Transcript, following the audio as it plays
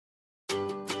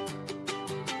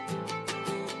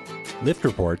lift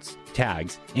reports,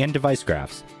 tags, and device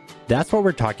graphs. That's what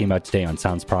we're talking about today on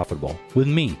Sounds Profitable with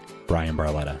me, Brian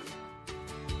Barletta.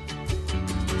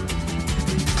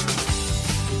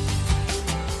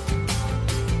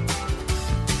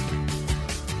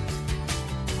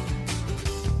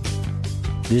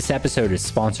 This episode is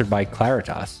sponsored by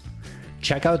Claritas.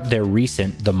 Check out their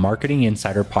recent The Marketing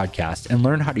Insider podcast and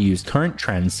learn how to use current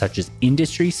trends such as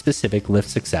industry-specific lift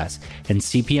success and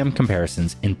CPM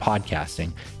comparisons in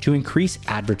podcasting to increase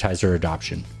advertiser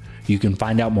adoption. You can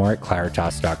find out more at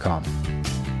claritas.com.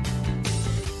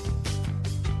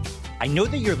 I know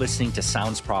that you're listening to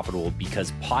Sounds Profitable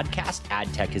because podcast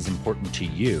ad tech is important to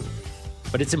you,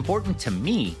 but it's important to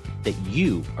me that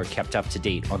you are kept up to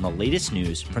date on the latest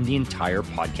news from the entire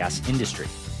podcast industry.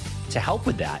 To help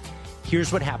with that,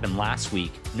 here's what happened last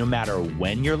week, no matter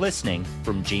when you're listening,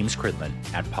 from James Cridland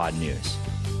at Pod News.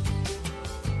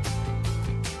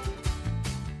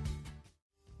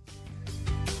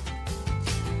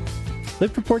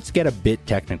 Lift reports get a bit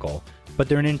technical, but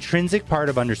they're an intrinsic part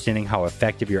of understanding how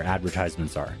effective your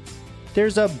advertisements are.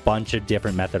 There's a bunch of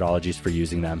different methodologies for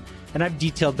using them, and I've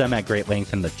detailed them at great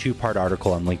length in the two-part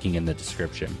article I'm linking in the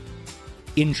description.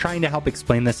 In trying to help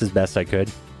explain this as best I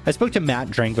could, I spoke to Matt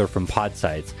Drengler from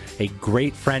Podsights, a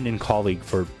great friend and colleague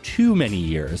for too many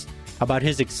years, about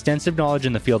his extensive knowledge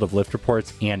in the field of lift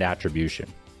reports and attribution.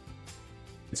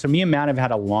 So me and Matt have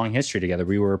had a long history together.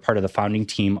 We were part of the founding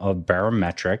team of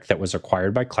Barometric that was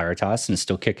acquired by Claritas and is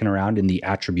still kicking around in the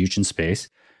attribution space.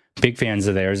 Big fans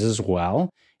of theirs as well.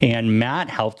 And Matt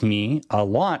helped me a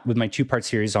lot with my two-part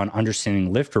series on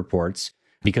understanding lift reports,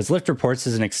 because lift reports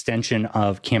is an extension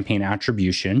of campaign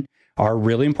attribution, are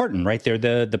really important, right? They're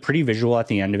the pretty visual at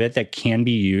the end of it that can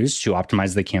be used to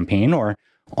optimize the campaign, or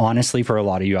honestly, for a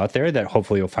lot of you out there that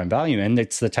hopefully you'll find value in,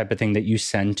 it's the type of thing that you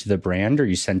send to the brand or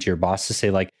you send to your boss to say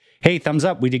like, hey, thumbs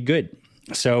up, we did good.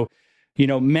 So,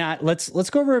 Matt, let's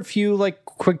go over a few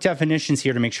quick definitions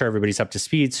here to make sure everybody's up to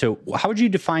speed. So how would you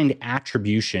define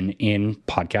attribution in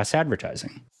podcast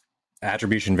advertising?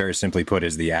 Attribution, very simply put,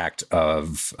 is the act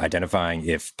of identifying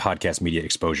if podcast media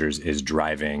exposures is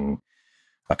driving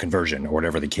a conversion or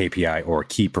whatever the KPI or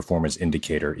key performance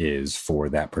indicator is for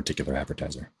that particular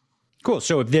advertiser. Cool.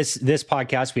 So if this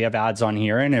podcast, we have ads on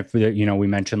here, and if we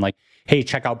mentioned hey,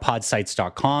 check out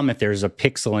podsights.com. If there's a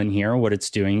pixel in here, what it's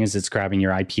doing is it's grabbing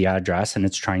your IP address and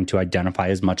it's trying to identify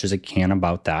as much as it can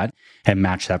about that and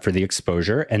match that for the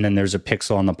exposure. And then there's a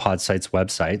pixel on the Podsights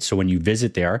website. So when you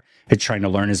visit there, it's trying to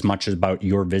learn as much about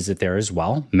your visit there as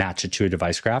well, match it to a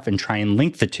device graph, and try and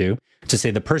link the two to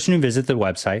say the person who visited the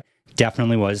website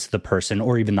definitely was the person,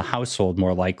 or even the household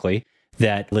more likely,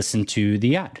 that listened to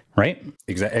the ad, right?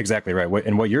 Exactly right.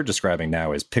 And what you're describing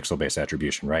now is pixel-based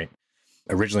attribution, right?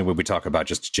 Originally, when we talk about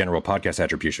just general podcast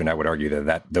attribution, I would argue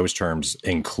that those terms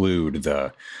include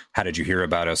the how did you hear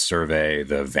about us survey,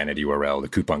 the vanity URL, the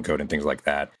coupon code, and things like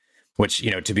that, which,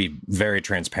 to be very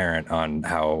transparent on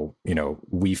how,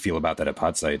 we feel about that at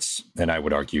Podsights, and I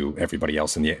would argue everybody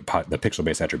else in the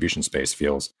pixel-based attribution space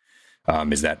feels,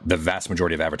 is that the vast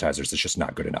majority of advertisers, it's just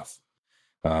not good enough.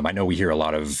 I know we hear a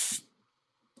lot of,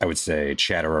 I would say,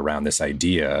 chatter around this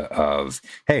idea of,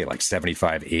 hey,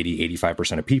 75, 80,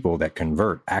 85% of people that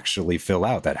convert actually fill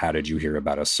out that how did you hear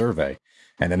about us survey.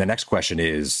 And then the next question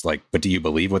is but do you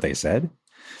believe what they said?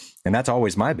 And that's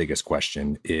always my biggest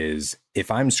question is,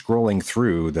 if I'm scrolling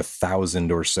through the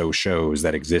 1,000 or so shows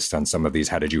that exist on some of these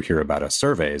how did you hear about us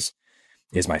surveys,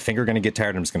 is my finger going to get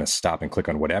tired? I'm just going to stop and click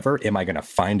on whatever. Am I going to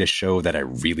find a show that I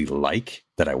really like,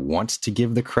 that I want to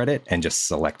give the credit, and just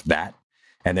select that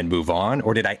and then move on?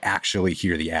 Or did I actually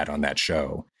hear the ad on that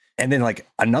show? And then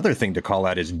another thing to call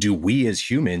out is, do we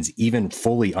as humans even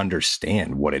fully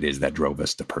understand what it is that drove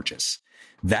us to purchase?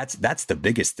 That's the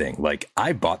biggest thing.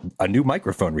 I bought a new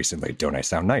microphone recently. Don't I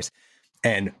sound nice?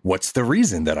 And what's the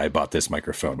reason that I bought this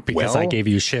microphone? Because I gave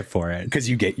you shit for it. Because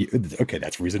okay,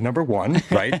 that's reason number one,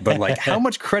 right? But how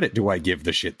much credit do I give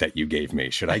the shit that you gave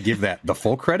me? Should I give that the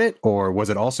full credit? Or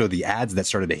was it also the ads that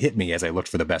started to hit me as I looked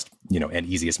for the best, and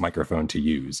easiest microphone to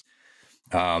use?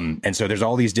 And so there's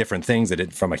all these different things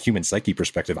that from a human psyche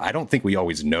perspective, I don't think we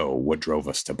always know what drove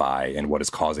us to buy and what is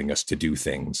causing us to do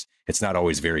things. It's not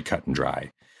always very cut and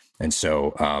dry. And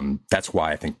so that's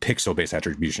why I think pixel-based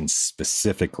attribution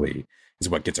specifically is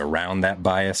what gets around that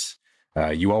bias.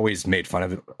 You always made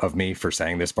fun of me for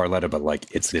saying this, Barletta, but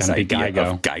it's this idea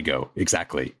of GIGO.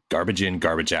 Exactly. Garbage in,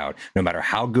 garbage out. No matter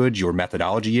how good your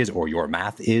methodology is or your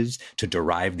math is to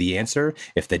derive the answer,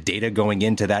 if the data going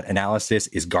into that analysis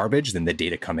is garbage, then the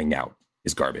data coming out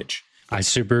is garbage. I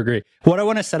super agree. What I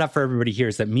want to set up for everybody here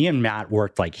is that me and Matt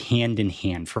worked like hand in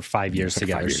hand for 5 years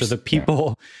together. So the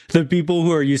people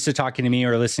who are used to talking to me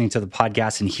or listening to the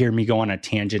podcast and hear me go on a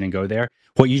tangent and go there,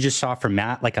 what you just saw from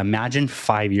Matt, like imagine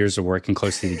 5 years of working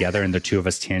closely together and the two of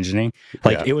us tangenting.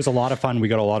 Like it was a lot of fun. We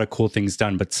got a lot of cool things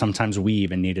done, but sometimes we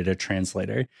even needed a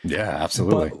translator. Yeah,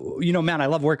 absolutely. But, Matt, I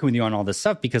love working with you on all this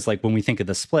stuff because like when we think of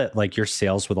the split, like you're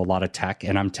sales with a lot of tech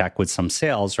and I'm tech with some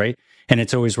sales, right? And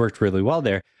it's always worked really well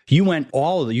there. You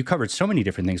covered so many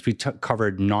different things. We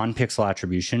covered non-pixel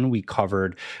attribution. We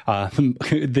covered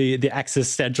the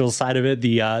existential side of it,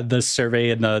 the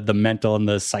survey and the mental and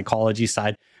the psychology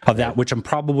side of that, which I'm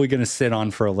probably going to sit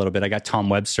on for a little bit. I got Tom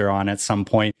Webster on at some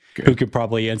point who could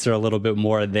probably answer a little bit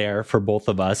more there for both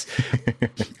of us.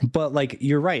 But like,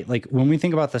 you're right. Like when we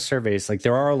think about the surveys, like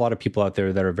there are a lot of people out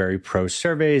there that are very pro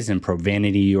surveys and pro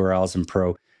vanity URLs and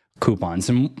pro coupons.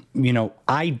 And,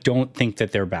 I don't think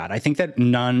that they're bad. I think that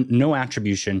no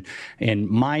attribution,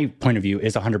 in my point of view,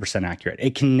 is 100% accurate.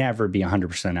 It can never be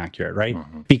 100% accurate, right?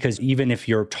 Mm-hmm. Because even if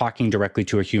you're talking directly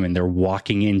to a human, they're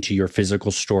walking into your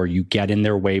physical store, you get in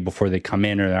their way before they come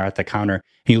in or they're at the counter,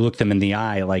 and you look them in the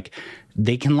eye, like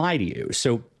they can lie to you.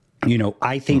 So,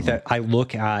 I think that I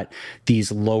look at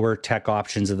these lower tech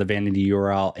options of the vanity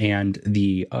URL and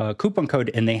the coupon code,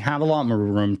 and they have a lot more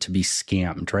room to be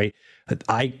scammed, right?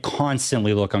 I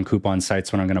constantly look on coupon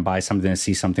sites when I'm going to buy something and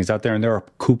see something's out there. And there are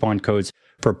coupon codes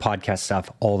for podcast stuff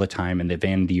all the time and the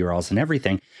vanity URLs and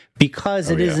everything, because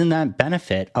it is in that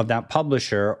benefit of that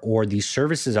publisher or these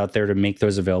services out there to make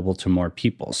those available to more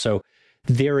people. So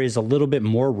there is a little bit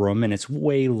more room and it's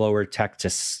way lower tech to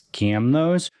scam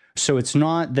those. So it's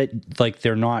not that like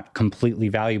they're not completely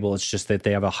valuable. It's just that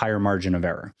they have a higher margin of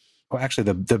error. Well,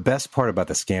 actually, the best part about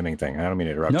the scamming thing, I don't mean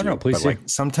to interrupt you. No, please. But like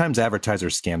sometimes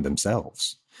advertisers scam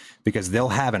themselves because they'll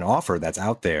have an offer that's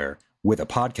out there with a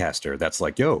podcaster that's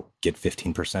like, yo, get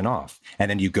 15% off. And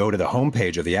then you go to the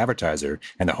homepage of the advertiser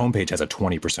and the homepage has a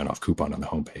 20% off coupon on the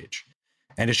homepage.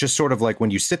 And it's just sort of like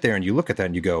when you sit there and you look at that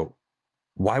and you go,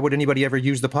 why would anybody ever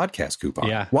use the podcast coupon?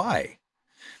 Yeah. Why?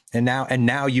 And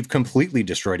now you've completely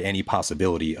destroyed any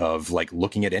possibility of like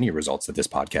looking at any results that this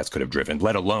podcast could have driven,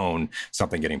 let alone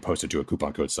something getting posted to a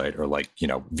coupon code site or like,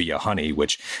 via Honey,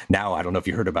 which now I don't know if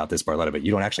you heard about this, Barletta, but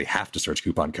you don't actually have to search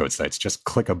coupon code sites. Just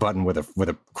click a button with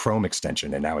a Chrome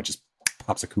extension and now it just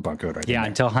pops a coupon code right there. Yeah,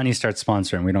 until Honey starts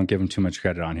sponsoring, we don't give them too much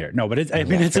credit on here. No, but it's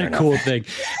a cool thing.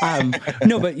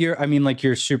 No, but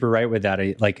you're super right with that.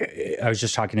 I was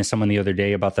just talking to someone the other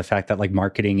day about the fact that like the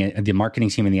marketing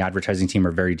team and the advertising team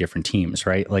are very different teams,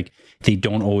 right? Like they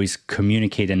don't always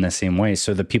communicate in the same way.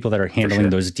 So the people that are handling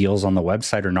those deals on the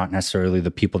website are not necessarily the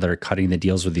people that are cutting the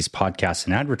deals with these podcasts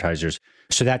and advertisers.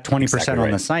 So that 20%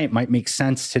 on the site might make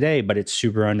sense today, but it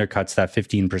super undercuts that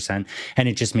 15% and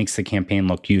it just makes the campaign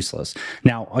look useless.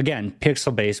 Now, again,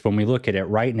 pixel-based, when we look at it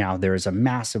right now, there is a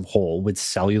massive hole with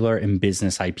cellular and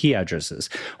business IP addresses.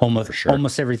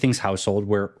 Almost everything's household.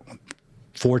 We're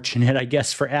fortunate, I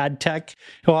guess, for ad tech.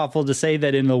 Awful to say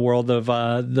that in the world of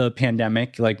the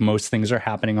pandemic, like most things are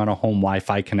happening on a home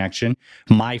Wi-Fi connection.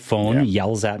 My phone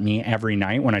yells at me every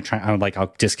night when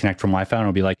I'll disconnect from Wi-Fi and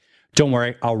I'll be like, don't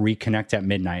worry, I'll reconnect at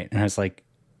midnight. And I was like,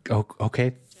 oh,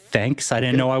 okay, thanks. I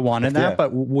didn't know I wanted that,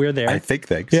 but we're there. I think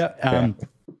thanks. Yeah.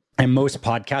 And most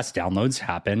podcast downloads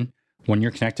happen when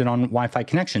you're connected on Wi-Fi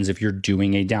connections. If you're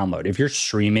doing a download, if you're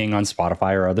streaming on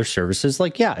Spotify or other services,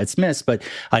 it's missed. But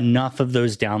enough of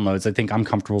those downloads, I think I'm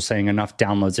comfortable saying enough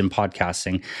downloads in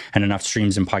podcasting and enough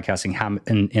streams in podcasting have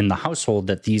in the household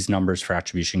that these numbers for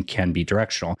attribution can be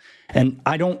directional. And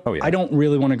I don't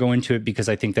really want to go into it because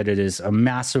I think that it is a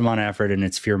massive amount of effort and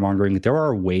it's fear mongering. There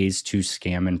are ways to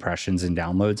scam impressions and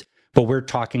downloads. But we're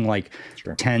talking like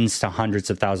tens to hundreds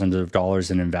of thousands of dollars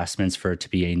in investments for it to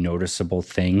be a noticeable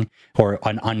thing or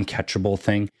an uncatchable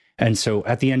thing. And so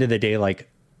at the end of the day, like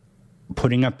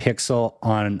putting a pixel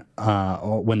on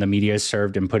when the media is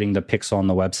served and putting the pixel on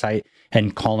the website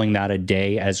and calling that a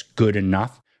day as good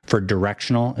enough for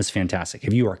directional is fantastic.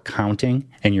 If you are counting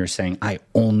and you're saying, I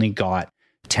only got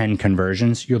 10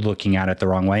 conversions, you're looking at it the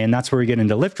wrong way. And that's where we get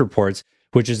into lift reports,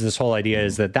 which is this whole idea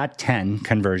is that 10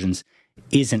 conversions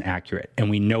isn't accurate. And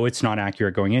we know it's not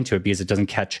accurate going into it because it doesn't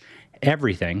catch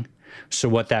everything. So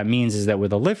what that means is that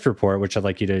with a lift report, which I'd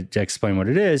like you to explain what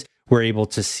it is, we're able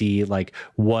to see like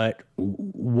what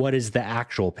is the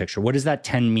actual picture? What does that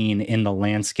 10 mean in the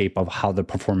landscape of how the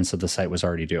performance of the site was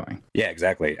already doing? Yeah,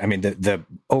 exactly. I mean, the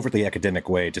overly academic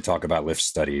way to talk about lift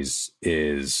studies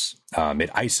is it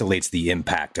isolates the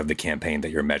impact of the campaign that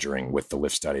you're measuring with the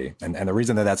lift study. And the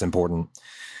reason that that's important,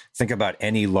 think about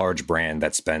any large brand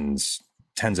that spends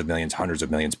tens of millions, hundreds of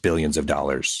millions, billions of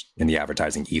dollars in the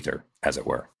advertising ether, as it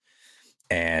were.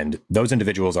 And those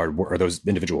individuals or those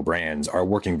individual brands are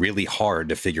working really hard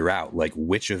to figure out like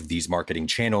which of these marketing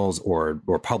channels or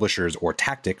publishers or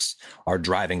tactics are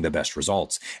driving the best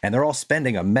results. And they're all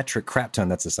spending a metric crap ton,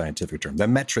 that's the scientific term, the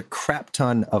metric crap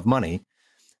ton of money,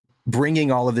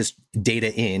 bringing all of this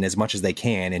data in as much as they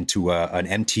can into an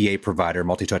MTA provider,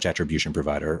 multi-touch attribution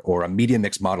provider, or a media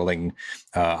mix modeling,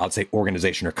 I'd say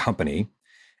organization or company,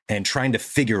 and trying to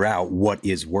figure out what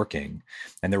is working.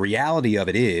 And the reality of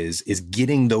it is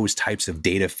getting those types of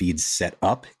data feeds set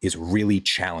up is really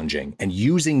challenging. And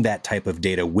using that type of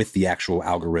data with the actual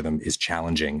algorithm is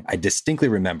challenging. I distinctly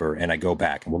remember, and I go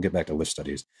back, and we'll get back to lift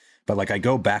studies, but like I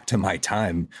go back to my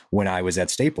time when I was at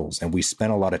Staples, and we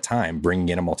spent a lot of time bringing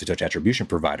in a multi-touch attribution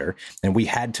provider, and we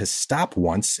had to stop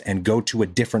once and go to a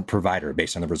different provider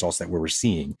based on the results that we were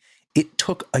seeing. It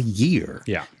took a year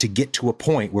to get to a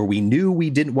point where we knew we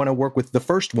didn't want to work with the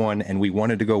first one and we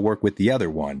wanted to go work with the other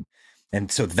one. And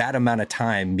so that amount of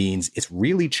time means it's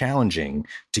really challenging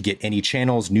to get any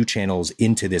channels, new channels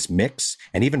into this mix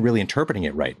and even really interpreting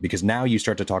it right. Because now you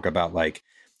start to talk about like,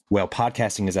 well,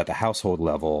 podcasting is at the household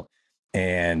level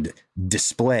and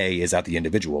display is at the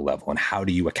individual level. And how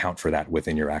do you account for that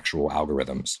within your actual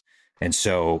algorithms? And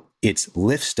so it's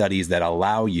lift studies that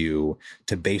allow you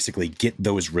to basically get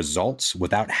those results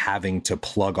without having to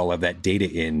plug all of that data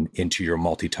into your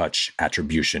multi-touch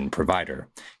attribution provider.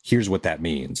 Here's what that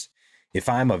means. If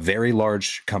I'm a very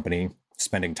large company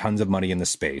spending tons of money in the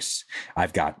space,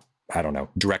 I've got, I don't know,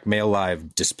 direct mail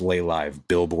live, display live,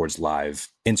 billboards live,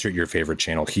 insert your favorite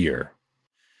channel here,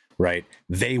 right?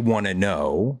 They want to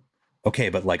know, okay,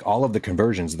 but like all of the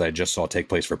conversions that I just saw take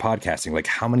place for podcasting, like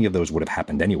how many of those would have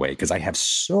happened anyway? Because I have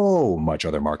so much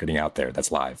other marketing out there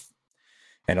that's live.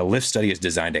 And a lift study is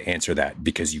designed to answer that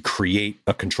because you create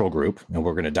a control group, and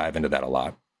we're going to dive into that a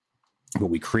lot.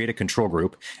 But we create a control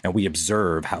group and we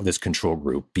observe how this control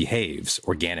group behaves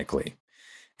organically.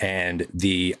 And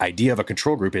the idea of a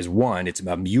control group is one, it's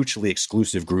a mutually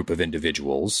exclusive group of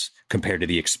individuals compared to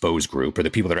the exposed group or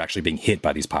the people that are actually being hit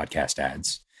by these podcast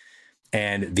ads.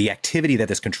 And the activity that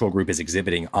this control group is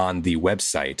exhibiting on the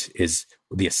website is,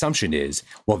 the assumption is,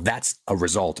 well, that's a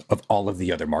result of all of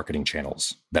the other marketing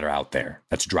channels that are out there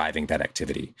that's driving that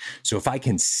activity. So if I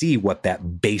can see what that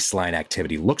baseline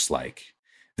activity looks like,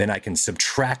 then I can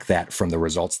subtract that from the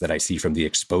results that I see from the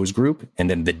exposed group. And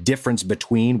then the difference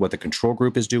between what the control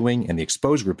group is doing and the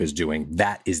exposed group is doing,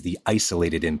 that is the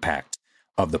isolated impact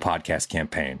of the podcast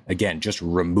campaign. Again, just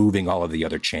removing all of the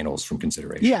other channels from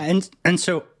consideration. Yeah. And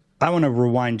so I want to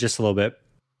rewind just a little bit.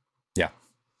 Yeah.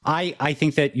 I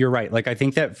think that you're right. Like, I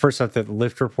think that first off, that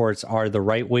lift reports are the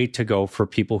right way to go for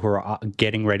people who are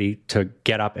getting ready to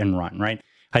get up and run, right?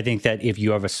 I think that if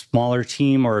you have a smaller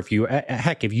team, or if you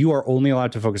are only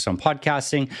allowed to focus on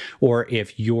podcasting, or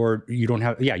if you don't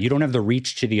have the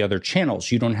reach to the other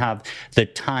channels, you don't have the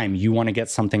time, you want to get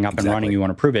something up and running, you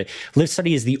want to prove it. Lift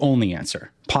study is the only answer.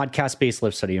 Podcast-based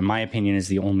lift study, in my opinion, is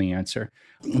the only answer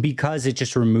because it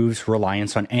just removes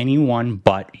reliance on anyone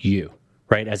but you.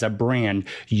 Right? As a brand,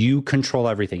 you control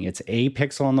everything. It's a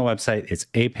pixel on the website. It's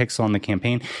a pixel on the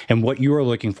campaign. And what you are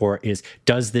looking for is,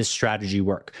 does this strategy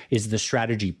work? Is the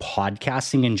strategy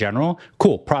podcasting in general?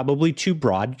 Cool. Probably too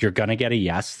broad. You're going to get a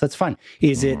yes. That's fine.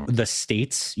 Is it the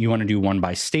states? You want to do one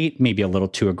by state, maybe a little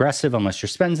too aggressive unless your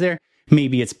spend's there.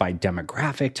 Maybe it's by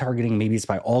demographic targeting. Maybe it's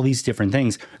by all these different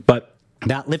things. But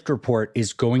that lift report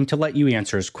is going to let you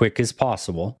answer as quick as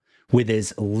possible with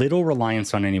as little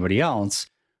reliance on anybody else.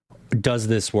 Does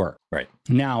this work? Right.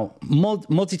 Now,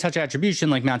 multi-touch attribution,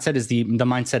 like Matt said, is the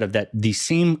mindset of that the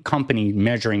same company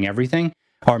measuring everything,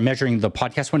 or measuring the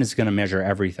podcast one, is going to measure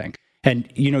everything. And,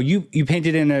 you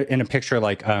painted in a picture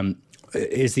like,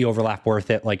 is the overlap worth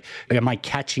it? Like, am I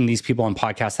catching these people on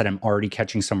podcasts that I'm already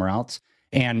catching somewhere else?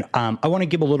 And I want to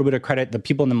give a little bit of credit. The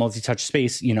people in the multi-touch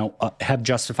space, have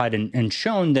justified and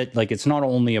shown that, like, it's not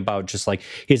only about just like,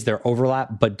 is there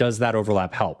overlap, but does that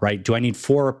overlap help, right? Do I need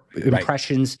 4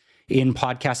 impressions in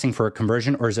podcasting for a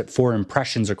conversion, or is it 4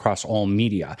 impressions across all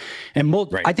media? And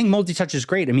I think multi-touch is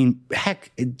great. I mean,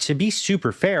 heck, to be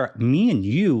super fair, me and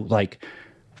you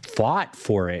fought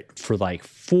for it for like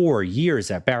 4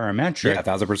 years at Barometric. Yeah,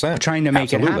 1,000%. Trying to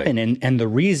make it happen. And the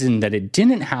reason that it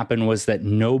didn't happen was that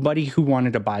nobody who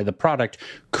wanted to buy the product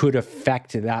could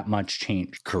affect that much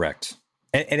change. Correct.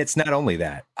 And it's not only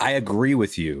that. I agree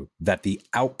with you that the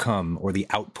outcome or the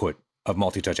output of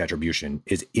multi-touch attribution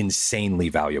is insanely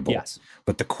valuable. Yes.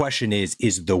 But the question is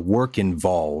the work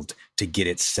involved to get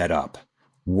it set up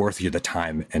worth the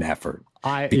time and effort?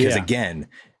 Because again,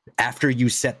 after you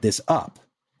set this up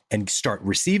and start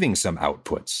receiving some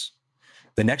outputs,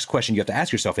 the next question you have to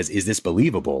ask yourself is this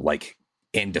believable? Like,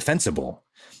 indefensible.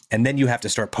 And then you have to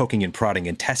start poking and prodding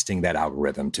and testing that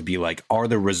algorithm to be like, are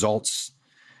the results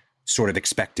sort of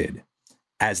expected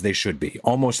as they should be?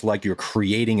 Almost like you're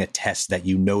creating a test that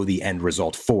you know the end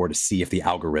result for to see if the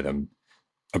algorithm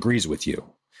agrees with you.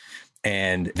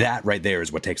 And that right there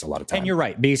is what takes a lot of time. And you're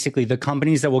right. Basically, the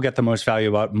companies that will get the most value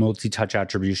about multi-touch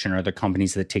attribution are the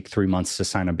companies that take 3 months to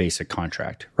sign a basic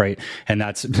contract, right? And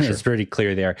that's pretty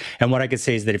clear there. And what I could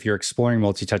say is that if you're exploring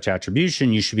multi-touch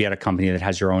attribution, you should be at a company that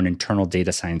has your own internal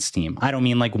data science team. I don't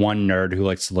mean like one nerd who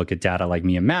likes to look at data like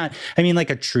me and Matt. I mean like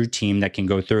a true team that can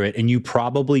go through it. And you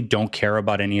probably don't care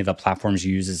about any of the platforms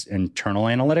you use as internal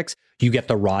analytics. You get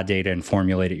the raw data and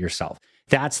formulate it yourself.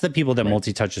 That's the people that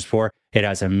multi-touch is for. It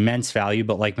has immense value.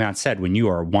 But like Matt said, when you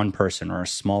are one person or a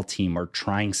small team or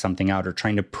trying something out or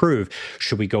trying to prove,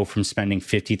 should we go from spending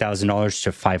 $50,000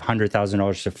 to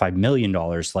 $500,000 to $5 million?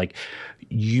 Like,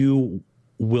 you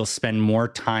will spend more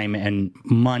time and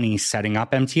money setting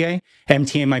up MTA.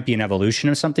 MTA might be an evolution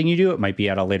of something you do. It might be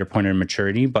at a later point in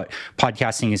maturity, but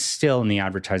podcasting is still in the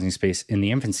advertising space in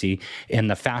the infancy. And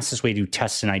the fastest way to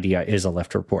test an idea is a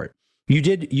lift report.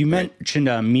 You mentioned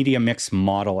media mix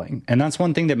modeling, and that's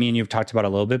one thing that me and you have talked about a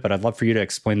little bit, but I'd love for you to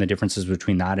explain the differences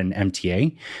between that and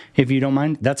MTA, if you don't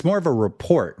mind. That's more of a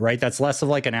report, right? That's less of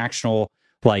like an actual,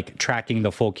 like tracking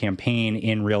the full campaign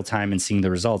in real time and seeing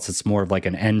the results. It's more of like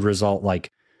an end result, like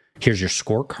here's your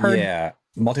scorecard. Yeah.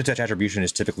 Multi-touch attribution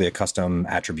is typically a custom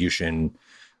attribution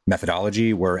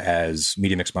methodology, whereas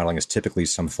media mix modeling is typically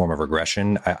some form of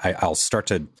regression. I'll start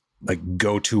to like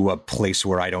go to a place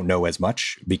where I don't know as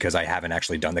much because I haven't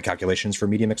actually done the calculations for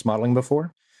media mix modeling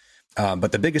before.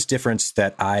 But the biggest difference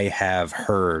that I have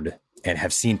heard and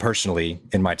have seen personally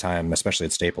in my time, especially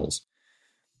at Staples,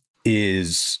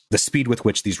 is the speed with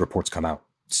which these reports come out.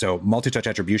 So multi-touch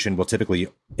attribution will typically,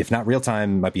 if not real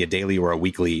time, might be a daily or a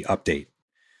weekly update.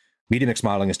 Media mix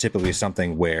modeling is typically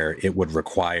something where it would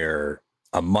require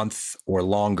a month or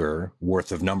longer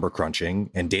worth of number crunching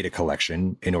and data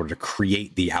collection in order to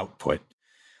create the output.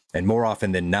 And more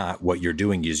often than not, what you're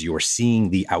doing is you're seeing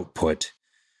the output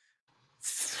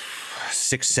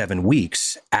 6-7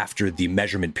 weeks after the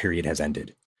measurement period has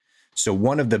ended. So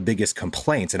one of the biggest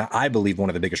complaints, and I believe one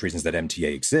of the biggest reasons that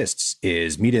MTA exists,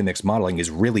 is media mix modeling is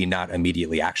really not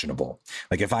immediately actionable.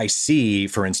 Like if I see,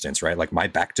 for instance, right, like my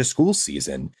back to school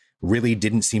season really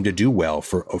didn't seem to do well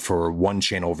for one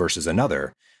channel versus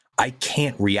another, I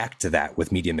can't react to that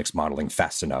with media mix modeling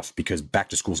fast enough because back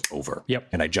to school's over. Yep.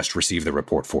 And I just received the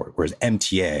report for it. Whereas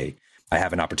MTA, I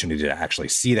have an opportunity to actually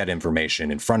see that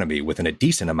information in front of me within a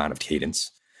decent amount of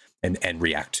cadence and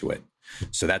react to it.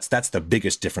 So that's the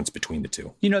biggest difference between the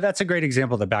two. You know, that's a great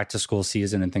example of the back to school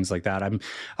season and things like that.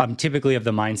 I'm typically of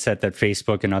the mindset that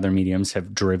Facebook and other mediums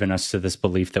have driven us to this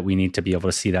belief that we need to be able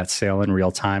to see that sale in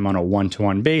real time on a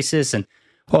one-to-one basis. And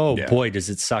boy, does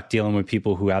it suck dealing with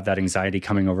people who have that anxiety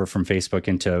coming over from Facebook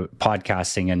into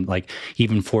podcasting, and like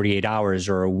even 48 hours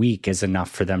or a week is enough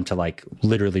for them to like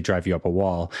literally drive you up a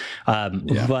wall.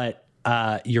 But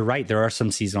you're right. There are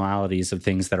some seasonalities of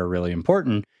things that are really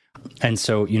important. And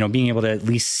so, you know, being able to at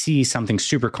least see something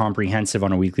super comprehensive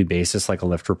on a weekly basis, like a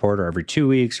lift report or every 2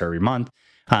 weeks or every month,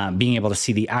 being able to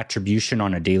see the attribution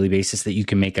on a daily basis that you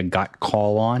can make a gut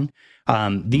call on.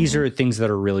 These are things that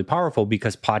are really powerful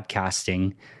because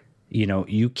podcasting, you know,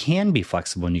 you can be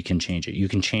flexible and you can change it. You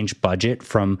can change budget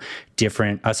from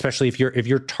different, especially if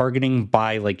you're targeting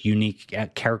by like unique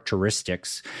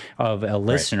characteristics of a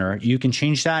listener, you can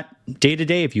change that day to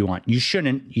day if you want. You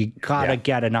shouldn't. You gotta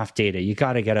get enough data. You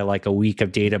gotta get like a week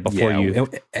of data before you.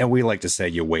 And we like to say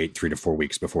you wait 3 to 4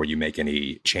 weeks before you make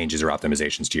any changes or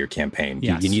optimizations to your campaign.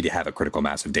 Yes. You need to have a critical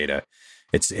mass of data.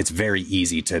 It's very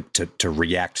easy to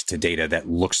react to data that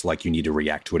looks like you need to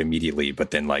react to it immediately,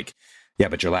 but then like, yeah,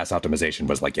 but your last optimization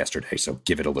was like yesterday, so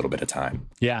give it a little bit of time.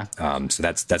 Yeah. So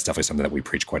that's definitely something that we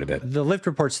preach quite a bit. The lift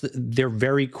reports, they're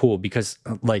very cool because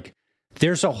like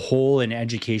there's a hole in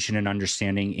education and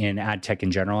understanding in ad tech in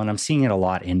general, and I'm seeing it a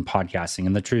lot in podcasting.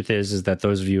 And the truth is that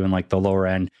those of you in like the lower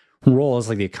end roles,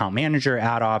 like the account manager,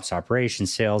 ad ops,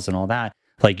 operations, sales, and all that,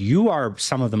 like you are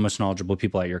some of the most knowledgeable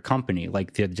people at your company.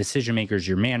 Like the decision makers,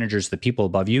 your managers, the people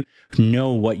above you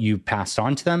know what you passed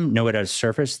on to them, know it at a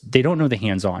surface. They don't know the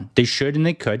hands-on. They should and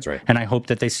they could. Right. And I hope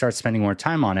that they start spending more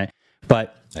time on it.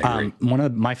 But one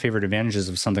of my favorite advantages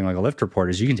of something like a lift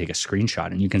report is you can take a screenshot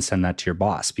and you can send that to your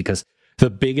boss, because the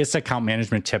biggest account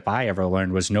management tip I ever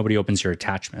learned was nobody opens your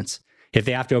attachments. If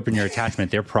they have to open your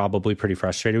attachment, they're probably pretty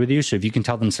frustrated with you. So if you can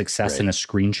tell them success in a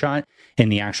screenshot in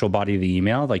the actual body of the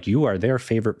email, like you are their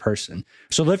favorite person.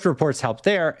 So lift reports help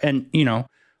there. And, you know,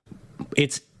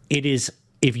 it is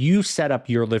if you set up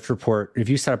your lift report, if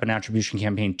you set up an attribution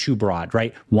campaign too broad,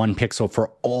 right? 1 pixel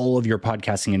for all of your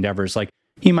podcasting endeavors, like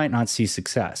you might not see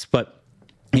success. But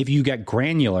if you get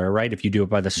granular, right? If you do it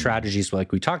by the strategies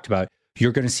like we talked about,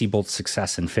 you're going to see both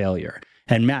success and failure.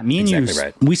 And Matt, me and you,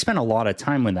 we spent a lot of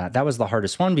time with that. That was the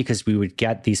hardest one because we would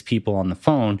get these people on the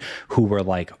phone who were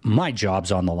like, my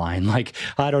job's on the line. Like,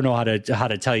 I don't know how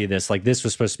to tell you this. Like, this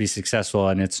was supposed to be successful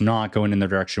and it's not going in the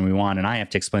direction we want. And I have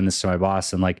to explain this to my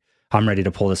boss. And like, I'm ready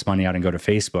to pull this money out and go to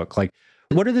Facebook. Like,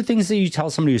 what are the things that you tell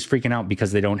somebody who's freaking out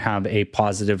because they don't have a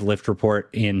positive lift report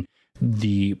in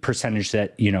the percentage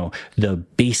that, you know, the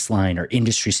baseline or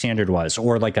industry standard was,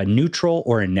 or like a neutral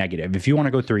or a negative? If you want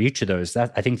to go through each of those,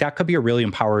 that I think that could be a really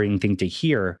empowering thing to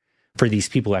hear for these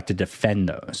people who have to defend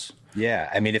those.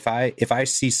 Yeah. I mean, if I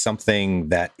see something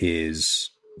that is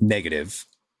negative,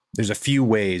 there's a few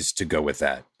ways to go with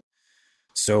that.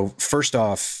 So first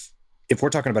off, if we're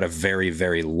talking about a very,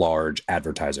 very large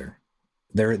advertiser,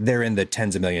 they're in the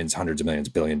tens of millions, hundreds of millions,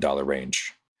 $1 billion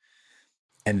range,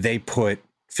 and they put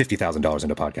 $50,000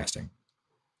 into podcasting.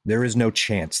 There is no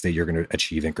chance that you're going to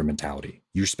achieve incrementality.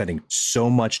 You're spending so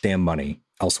much damn money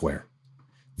elsewhere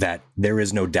that there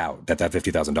is no doubt that that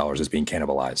 $50,000 is being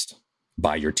cannibalized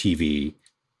by your TV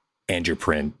and your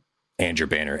print and your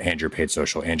banner and your paid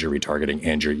social and your retargeting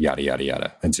and your yada, yada,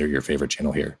 yada. And so your favorite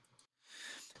channel here.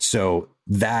 So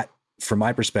that, from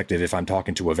my perspective, if I'm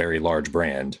talking to a very large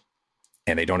brand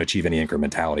and they don't achieve any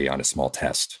incrementality on a small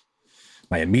test,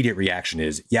 my immediate reaction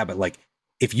is, yeah, but like,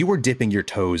 if you were dipping your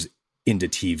toes into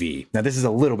TV, now this is a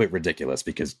little bit ridiculous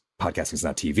because podcasting is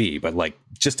not TV, but like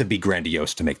just to be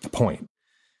grandiose to make the point,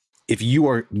 if you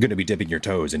are going to be dipping your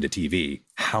toes into TV,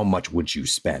 how much would you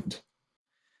spend?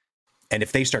 And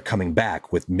if they start coming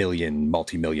back with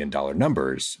multi-million dollar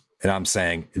numbers, and I'm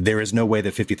saying there is no way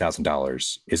that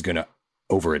 $50,000 is going to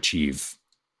overachieve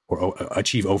or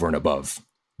achieve over and above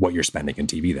what you're spending in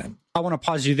TV then. I want to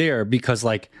pause you there because,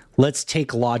 like, let's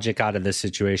take logic out of this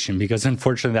situation, because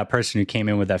unfortunately that person who came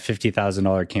in with that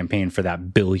 $50,000 campaign for that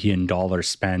 $1 billion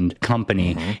spend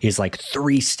company is like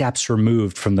 3 steps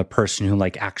removed from the person who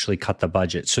like actually cut the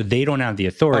budget. So they don't have the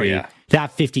authority.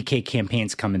 That 50K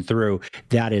campaign's coming through.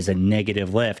 That is a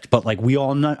negative lift. But like, we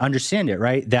all understand it,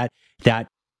 right? That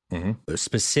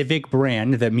specific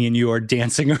brand that me and you are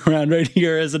dancing around right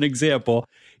here as an example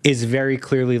is very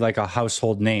clearly like a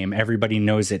household name. Everybody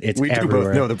knows it. It's everywhere. We do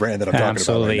both know the brand that I'm talking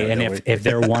Absolutely. about. Absolutely. And if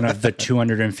they're one of the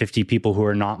 250 people who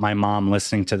are not my mom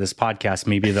listening to this podcast,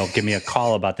 maybe they'll give me a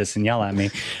call about this and yell at me.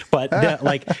 But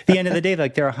like, the end of the day,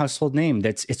 like, they're a household name.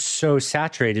 It's so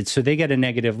saturated. So they get a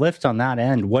negative lift on that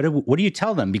end. What do you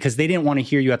tell them? Because they didn't want to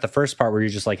hear you at the first part where you're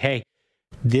just like, hey,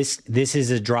 this is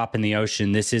a drop in the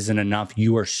ocean. This isn't enough.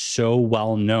 You are so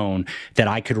well known that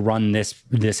I could run this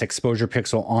exposure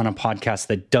pixel on a podcast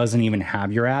that doesn't even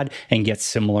have your ad and get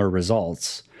similar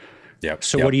results. Yep.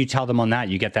 So what do you tell them on that?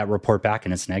 You get that report back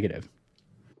and it's negative.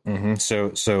 Mm-hmm.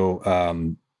 So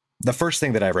the first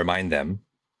thing that I remind them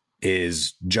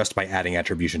is just by adding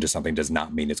attribution to something does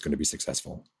not mean it's going to be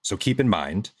successful. So keep in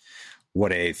mind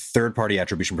what a third-party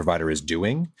attribution provider is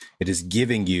doing. It is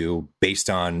giving you, based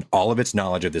on all of its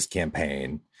knowledge of this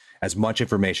campaign, as much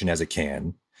information as it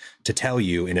can to tell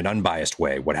you in an unbiased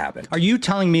way what happened. Are you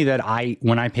telling me that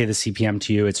when I pay the CPM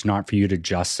to you, it's not for you to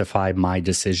justify my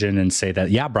decision and say that,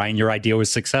 yeah, Brian, your idea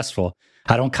was successful?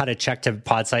 I don't cut a check to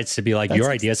pod sites to be like, your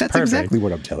idea is perfect. That's exactly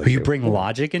what I'm telling you. You bring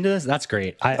logic into this? That's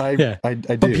great. I do. I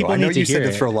know you said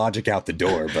to throw logic out the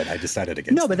door, but I decided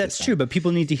against it. No, but that's true. But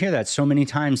people need to hear that. So many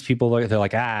times they're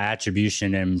like,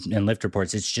 attribution and lift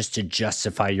reports. It's just to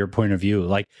justify your point of view.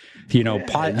 Like, you know,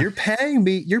 you're paying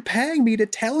me to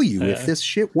tell you if this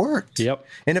shit worked. Yep.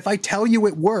 And if I tell you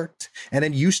it worked, and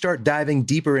then you start diving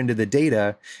deeper into the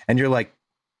data and you're like,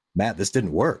 Matt, this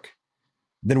didn't work.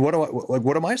 Then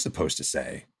what am I supposed to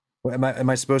say? Am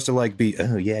I supposed to like be,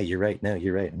 oh yeah, you're right. No,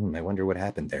 you're right. I wonder what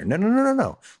happened there.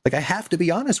 No. Like, I have to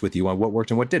be honest with you on what worked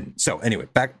and what didn't. So anyway,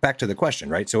 back to the question,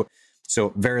 right?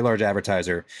 So very large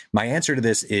advertiser. My answer to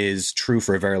this is true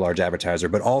for a very large advertiser,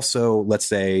 but also let's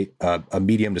say a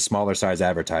medium to smaller size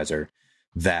advertiser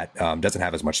that doesn't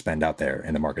have as much spend out there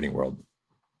in the marketing world,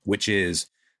 which is,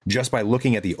 just by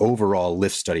looking at the overall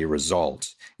lift study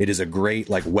result, it is a great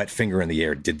like wet finger in the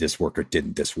air. Did this work or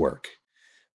didn't this work?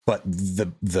 But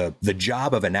the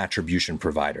job of an attribution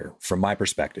provider, from my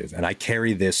perspective, and I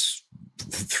carry this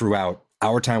throughout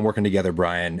our time working together,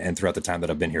 Brian, and throughout the time that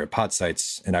I've been here at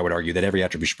Podsites, and I would argue that every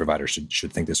attribution provider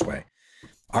should think this way.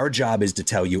 Our job is to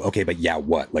tell you, okay, but yeah,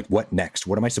 what? Like, what next?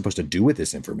 What am I supposed to do with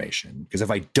this information? Because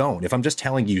if I'm just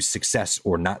telling you success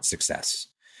or not success,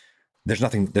 there's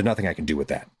nothing I can do with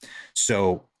that.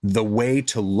 So the way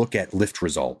to look at lift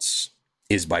results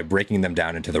is by breaking them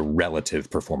down into the relative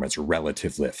performance,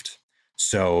 relative lift.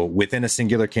 So within a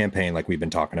singular campaign, like we've been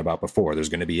talking about before, there's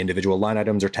going to be individual line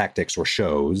items or tactics or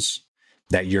shows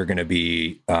that you're going to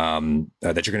be that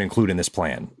you're going to include in this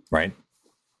plan, right?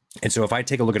 And so if I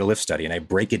take a look at a lift study and I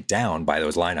break it down by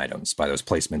those line items, by those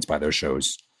placements, by those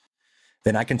shows,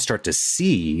 then I can start to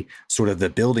see sort of the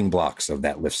building blocks of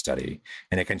that lift study.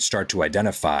 And I can start to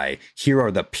identify, here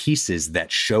are the pieces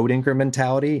that showed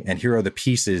incrementality, and here are the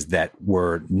pieces that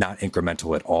were not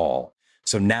incremental at all.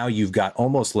 So now you've got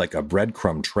almost like a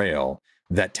breadcrumb trail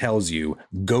that tells you,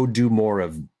 go do more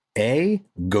of A,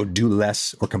 go do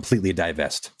less, or completely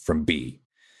divest from B.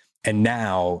 And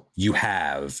now you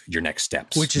have your next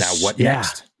steps. Which is, now what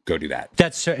next? Go do that.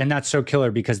 That's so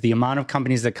killer, because the amount of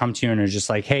companies that come to you and are just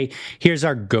like, hey, here's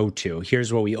our go-to.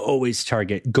 Here's what we always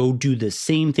target. Go do the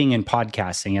same thing in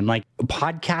podcasting. And like,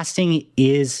 podcasting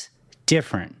is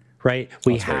different, right?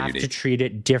 We have to treat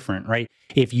it different, right?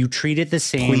 If you treat it the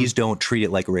same... Please don't treat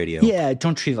it like radio. Yeah,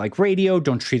 don't treat it like radio.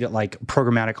 Don't treat it like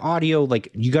programmatic audio. Like,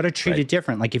 you got to treat it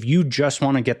different. Like, if you just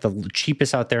want to get the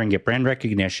cheapest out there and get brand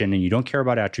recognition and you don't care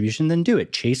about attribution, then do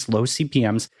it. Chase low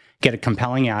CPMs, get a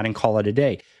compelling ad, and call it a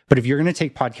day. But if you're going to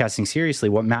take podcasting seriously,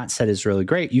 what Matt said is really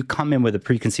great. You come in with a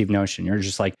preconceived notion. You're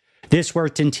just like, this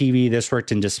worked in TV, this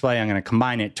worked in display. I'm going to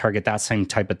combine it, target that same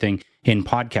type of thing in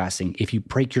podcasting. If you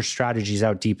break your strategies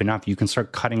out deep enough, you can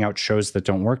start cutting out shows that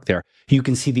don't work there. You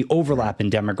can see the overlap in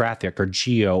demographic or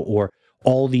geo or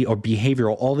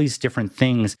behavioral, all these different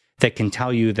things that can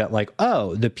tell you that, like,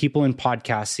 oh, the people in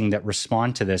podcasting that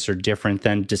respond to this are different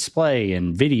than display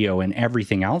and video and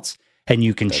everything else. And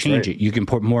you can change it. You can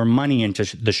put more money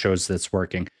into the shows that's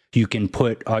working. You can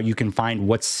you can find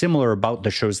what's similar about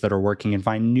the shows that are working and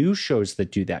find new shows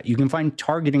that do that. You can find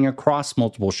targeting across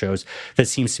multiple shows that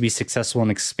seems to be successful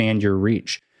and expand your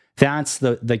reach. That's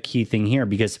the key thing here,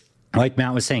 because like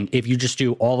Matt was saying, if you just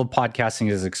do all of podcasting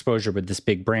as exposure with this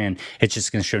big brand, it's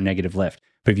just going to show negative lift.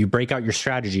 But if you break out your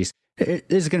strategies,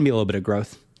 there's going to be a little bit of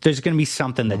growth. There's going to be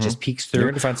something that just peeks through. You're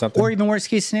going to find something. Or even worst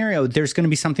case scenario, there's going to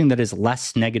be something that is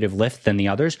less negative lift than the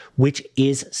others, which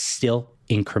is still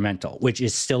incremental, which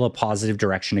is still a positive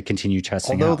direction to continue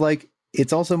testing out. Although, like,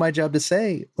 it's also my job to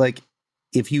say, like,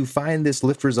 if you find this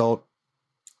lift result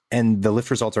and the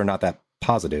lift results are not that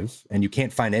positive and you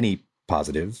can't find any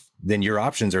positive, then your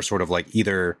options are sort of like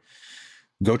either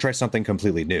go try something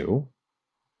completely new,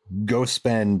 go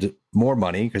spend more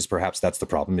money, because perhaps that's the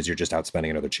problem, is you're just outspending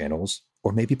in other channels,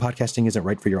 or maybe podcasting isn't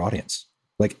right for your audience.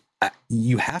 Like,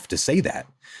 you have to say that,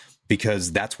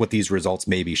 because that's what these results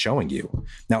may be showing you.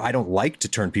 Now, I don't like to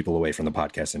turn people away from the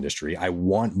podcast industry. I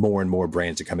want more and more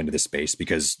brands to come into this space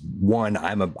because, one,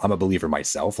 I'm a believer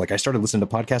myself. Like, I started listening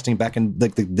to podcasting back in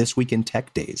like This Week in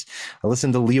Tech days. I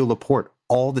listened to Leo Laporte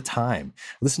all the time.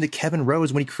 I listened to Kevin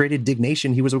Rose when he created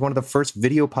Dignation. He was one of the first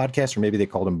video podcasts, or maybe they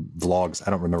called them vlogs.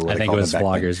 I don't remember what they called them. I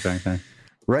think it was vloggers back then.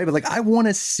 Right. But like, I want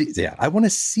to see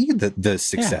the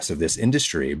success of this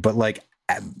industry. But like,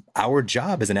 our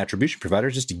job as an attribution provider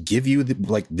is just to give you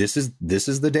this is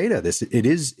the data. It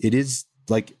is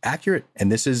like accurate, and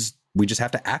we just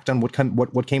have to act on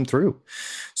what came through.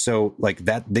 So like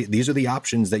these are the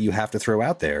options that you have to throw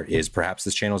out there. Is perhaps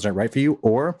this channel is not right for you,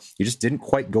 or you just didn't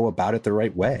quite go about it the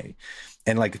right way.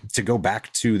 And like, to go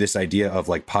back to this idea of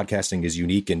like, podcasting is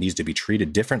unique and needs to be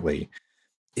treated differently.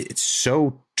 It's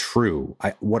so true.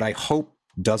 What I hope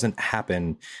doesn't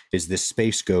happen is this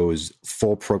space goes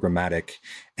full programmatic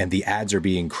and the ads are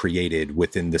being created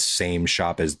within the same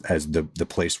shop as the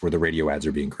place where the radio ads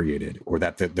are being created, or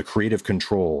that the creative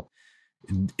control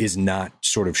is not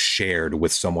sort of shared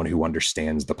with someone who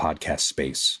understands the podcast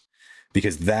space.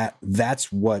 Because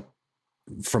that's what,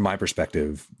 from my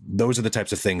perspective, those are the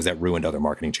types of things that ruined other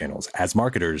marketing channels. As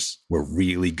marketers, we're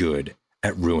really good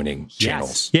at ruining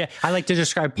channels. Yeah, I like to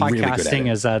describe podcasting really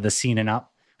as the scene and up,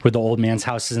 where the old man's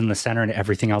house is in the center and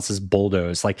everything else is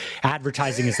bulldozed. Like,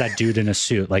 advertising is that dude in a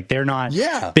suit. Like, they're not,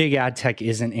 big ad tech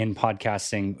isn't in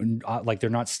podcasting. Like,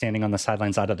 they're not standing on the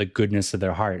sidelines out of the goodness of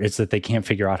their heart. It's that they can't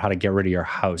figure out how to get rid of your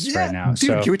house right now.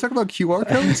 Dude, can we talk about QR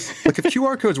codes? Like, if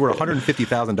QR codes were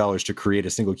 $150,000 to create a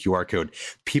single QR code,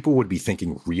 people would be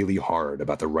thinking really hard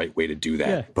about the right way to do that.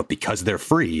 Yeah. But because they're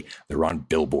free, they're on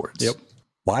billboards. Yep.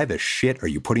 Why the shit are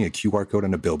you putting a QR code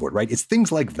on a billboard, right? It's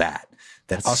things like that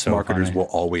us so marketers funny. Will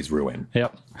always ruin.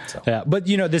 Yep. So. Yeah. But,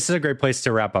 this is a great place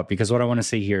to wrap up, because what I want to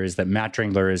say here is that Matt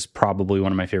Drengler is probably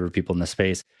one of my favorite people in the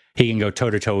space. He can go toe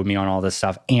to toe with me on all this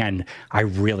stuff. And I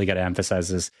really got to emphasize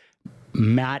this.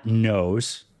 Matt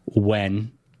knows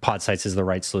when Podsights is the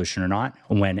right solution or not,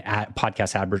 when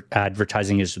podcast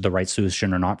advertising is the right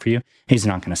solution or not for you. He's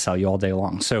not going to sell you all day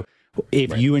long. So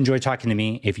If you enjoy talking to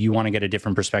me, if you want to get a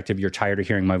different perspective, you're tired of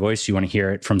hearing my voice, you want to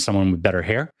hear it from someone with better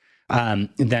hair, then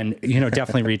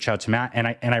definitely reach out to Matt. And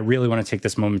I really want to take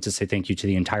this moment to say thank you to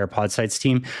the entire Podsights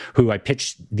team, who I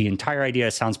pitched the entire idea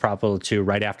of Sounds Profitable to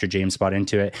right after James bought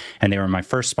into it. And they were my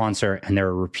first sponsor, and they're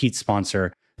a repeat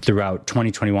sponsor throughout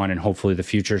 2021 and hopefully the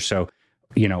future. So,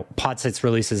 Podsights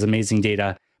releases amazing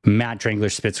data. Matt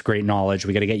Drengler spits great knowledge.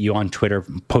 We got to get you on Twitter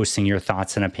posting your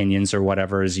thoughts and opinions or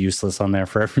whatever is useless on there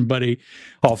for everybody,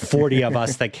 all 40 of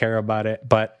us that care about it.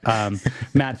 But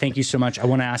Matt, thank you so much. I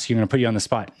want to ask you, I'm going to put you on the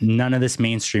spot. None of this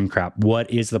mainstream crap. What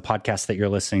is the podcast that you're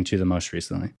listening to the most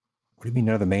recently? What do you mean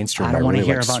none of the mainstream? I don't want to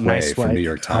hear about Nice from New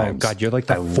York Times. Oh God, you're like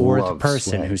the fourth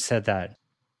person who said that.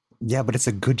 Yeah, but it's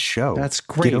a good show. That's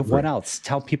great. What else?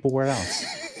 Tell people where else.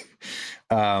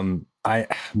 I'm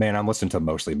listening to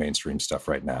mostly mainstream stuff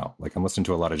right now. Like, I'm listening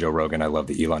to a lot of Joe Rogan. I love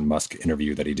the Elon Musk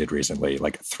interview that he did recently,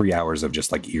 like 3 hours of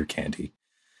just like ear candy.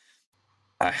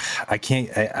 I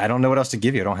don't know what else to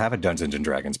give you. I don't have a Dungeons and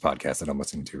Dragons podcast that I'm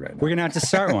listening to right now. We're going to have to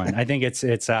start one. I think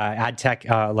it's ad tech,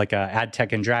 like ad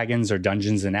tech and dragons or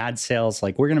Dungeons and ad sales.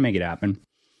 Like, we're going to make it happen.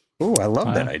 Oh, I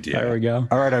love that idea. There we go.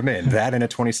 All right, I'm in. That and a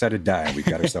 20-sided die. We've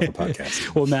got ourselves a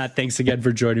podcast. Well, Matt, thanks again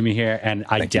for joining me here. And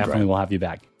I definitely will have you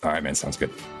back. All right, man. Sounds good.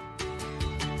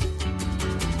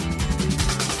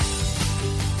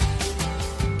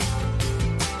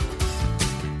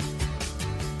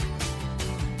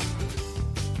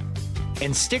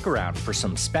 And stick around for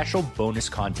some special bonus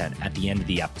content at the end of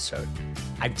the episode.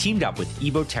 I've teamed up with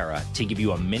Evoterra to give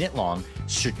you a minute-long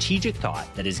strategic thought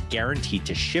that is guaranteed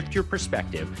to shift your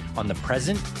perspective on the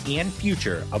present and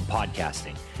future of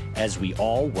podcasting as we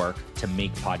all work to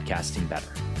make podcasting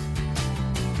better.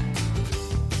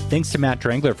 Thanks to Matt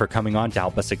Drengler for coming on to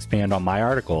help us expand on my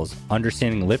articles,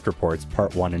 Understanding Lift Reports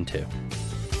Part 1 and 2.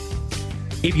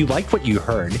 If you liked what you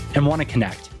heard and want to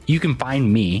connect, you can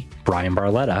find me, Brian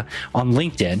Barletta, on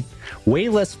LinkedIn, way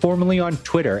less formally on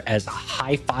Twitter as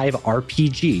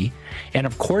High5RPG, and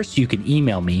of course you can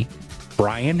email me,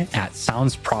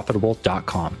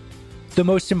 brian@soundsprofitable.com. The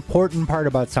most important part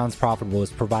about Sounds Profitable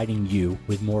is providing you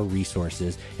with more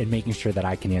resources and making sure that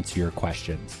I can answer your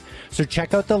questions. So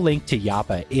check out the link to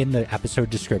Yappa in the episode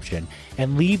description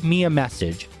and leave me a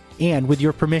message, and with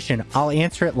your permission, I'll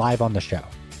answer it live on the show.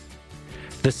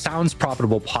 The Sounds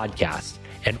Profitable podcast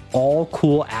and all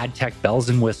cool ad tech bells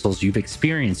and whistles you've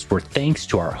experienced were thanks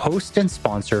to our host and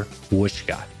sponsor,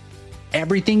 Whooshka.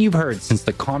 Everything you've heard since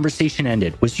the conversation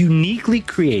ended was uniquely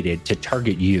created to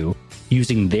target you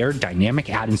using their dynamic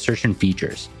ad insertion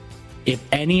features. If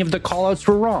any of the callouts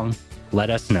were wrong, let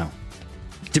us know.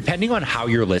 Depending on how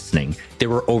you're listening, there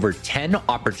were over 10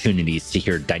 opportunities to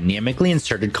hear dynamically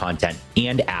inserted content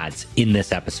and ads in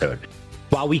this episode.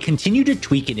 While we continue to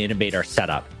tweak and innovate our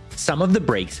setup, some of the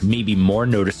breaks may be more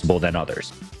noticeable than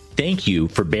others. Thank you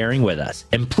for bearing with us,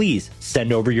 and please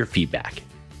send over your feedback.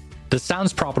 The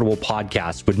Sounds Profitable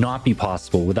podcast would not be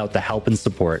possible without the help and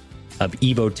support of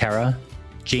Evoterra,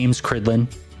 James Cridlin,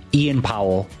 Ian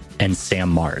Powell, and Sam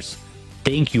Mars.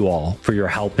 Thank you all for your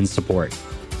help and support.